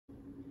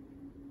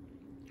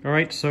All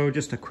right, so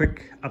just a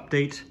quick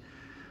update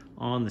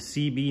on the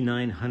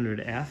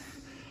CB900F.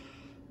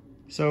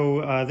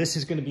 So this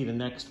is going to be the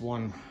next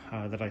one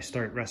that I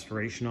start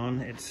restoration on.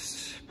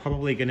 It's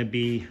probably going to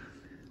be,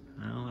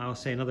 I'll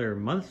say another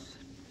month,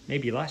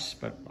 maybe less,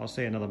 but I'll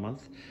say another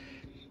month.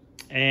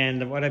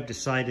 And what I've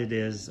decided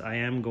is I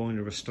am going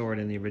to restore it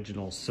in the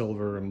original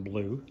silver and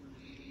blue.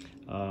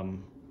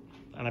 And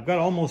I've got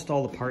almost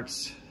all the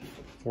parts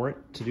for it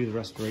to do the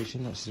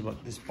restoration. This is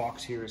what this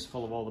box here is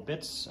full of, all the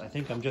bits. I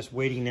think I'm just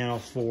waiting now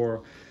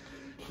for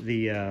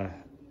the, I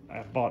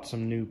bought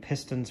some new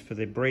pistons for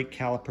the brake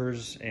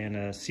calipers and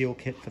a seal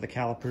kit for the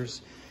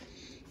calipers.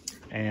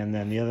 And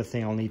then the other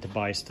thing I'll need to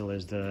buy still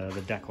is the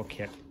decal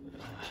kit,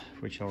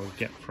 which I'll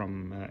get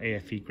from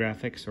AFE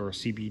Graphics or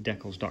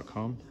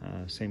cbdecals.com,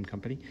 same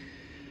company.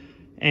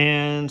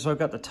 And so I've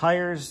got the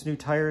tires, new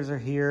tires are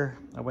here.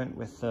 I went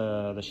with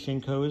the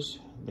Shinkos.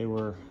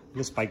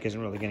 This bike isn't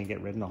really going to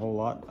get ridden a whole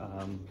lot,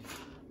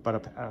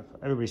 but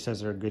everybody says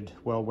they're a good,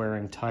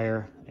 well-wearing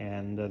tire,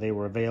 and they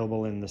were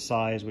available in the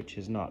size, which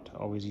is not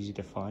always easy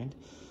to find.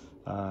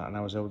 And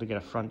I was able to get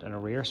a front and a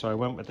rear, so I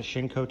went with the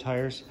Shinko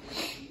tires.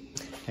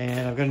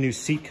 And I've got a new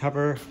seat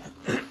cover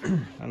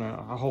and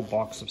a whole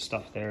box of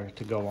stuff there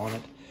to go on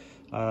it.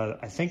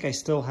 I think I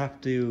still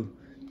have to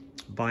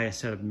buy a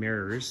set of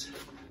mirrors.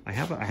 I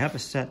have a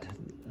set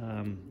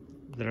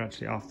that are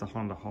actually off the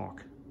Honda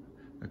Hawk,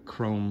 a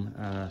chrome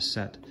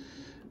set,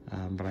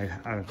 but I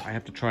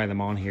have to try them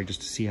on here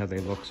just to see how they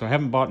look. So I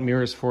haven't bought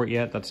mirrors for it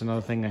yet. That's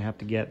another thing I have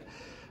to get.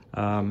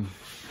 And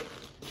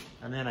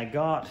then I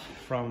got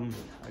from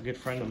a good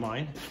friend of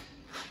mine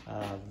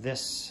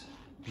this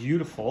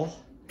beautiful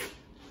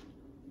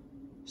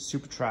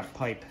Super Trap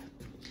pipe,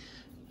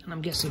 and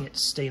I'm guessing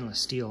it's stainless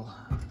steel.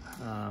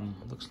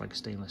 Looks like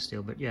stainless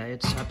steel, but yeah,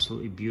 it's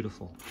absolutely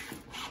beautiful.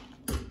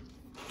 So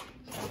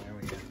there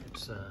we go.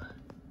 It's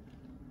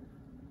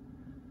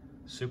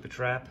Super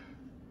Trap.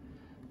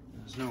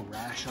 There's no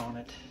rash on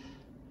it.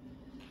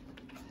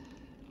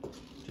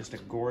 Just a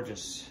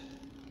gorgeous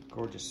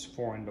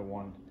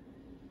 4-into-1.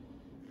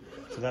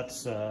 So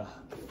that's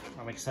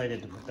I'm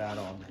excited to put that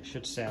on. It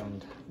should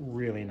sound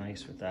really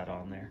nice with that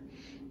on there.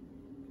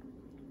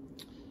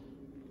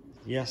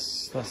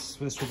 Yes, this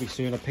will be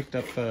soon. I picked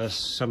up,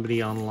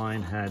 somebody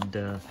online had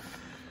a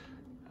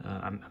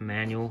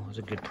manual. It was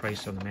a good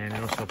price on the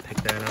manual, so I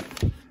picked that up.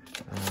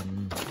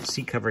 The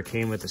seat cover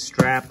came with a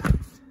strap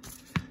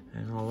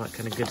and all that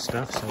kind of good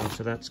stuff,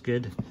 so that's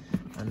good.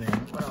 And then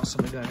what else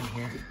have I got in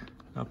here?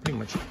 Pretty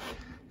much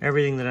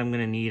everything that I'm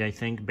going to need, I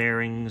think.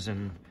 Bearings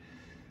and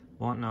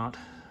whatnot.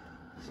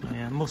 So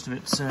yeah, most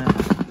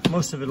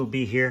of it'll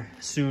be here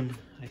soon,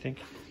 I think.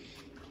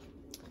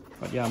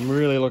 But yeah, I'm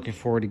really looking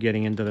forward to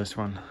getting into this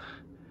one.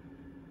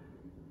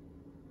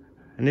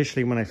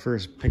 Initially, when I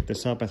first picked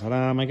this up, I thought,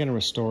 am I going to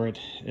restore it?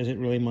 Is it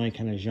really my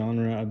kind of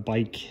genre, a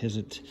bike? Is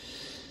it,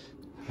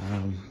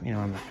 you know,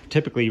 I'm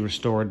typically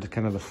restored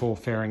kind of the full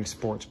fairing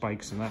sports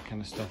bikes and that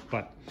kind of stuff.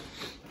 But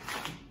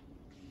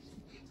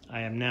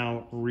I am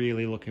now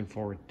really looking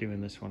forward to doing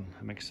this one.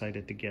 I'm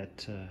excited to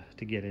get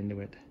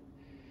into it.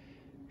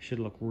 Should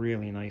look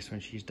really nice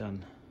when she's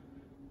done.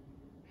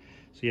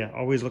 So yeah,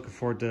 always looking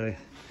forward to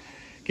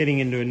getting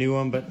into a new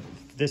one, but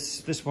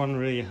this one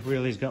really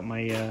has got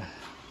my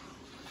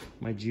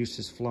my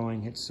juices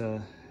flowing. It's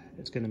going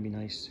to be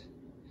nice.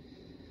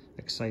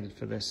 Excited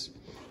for this.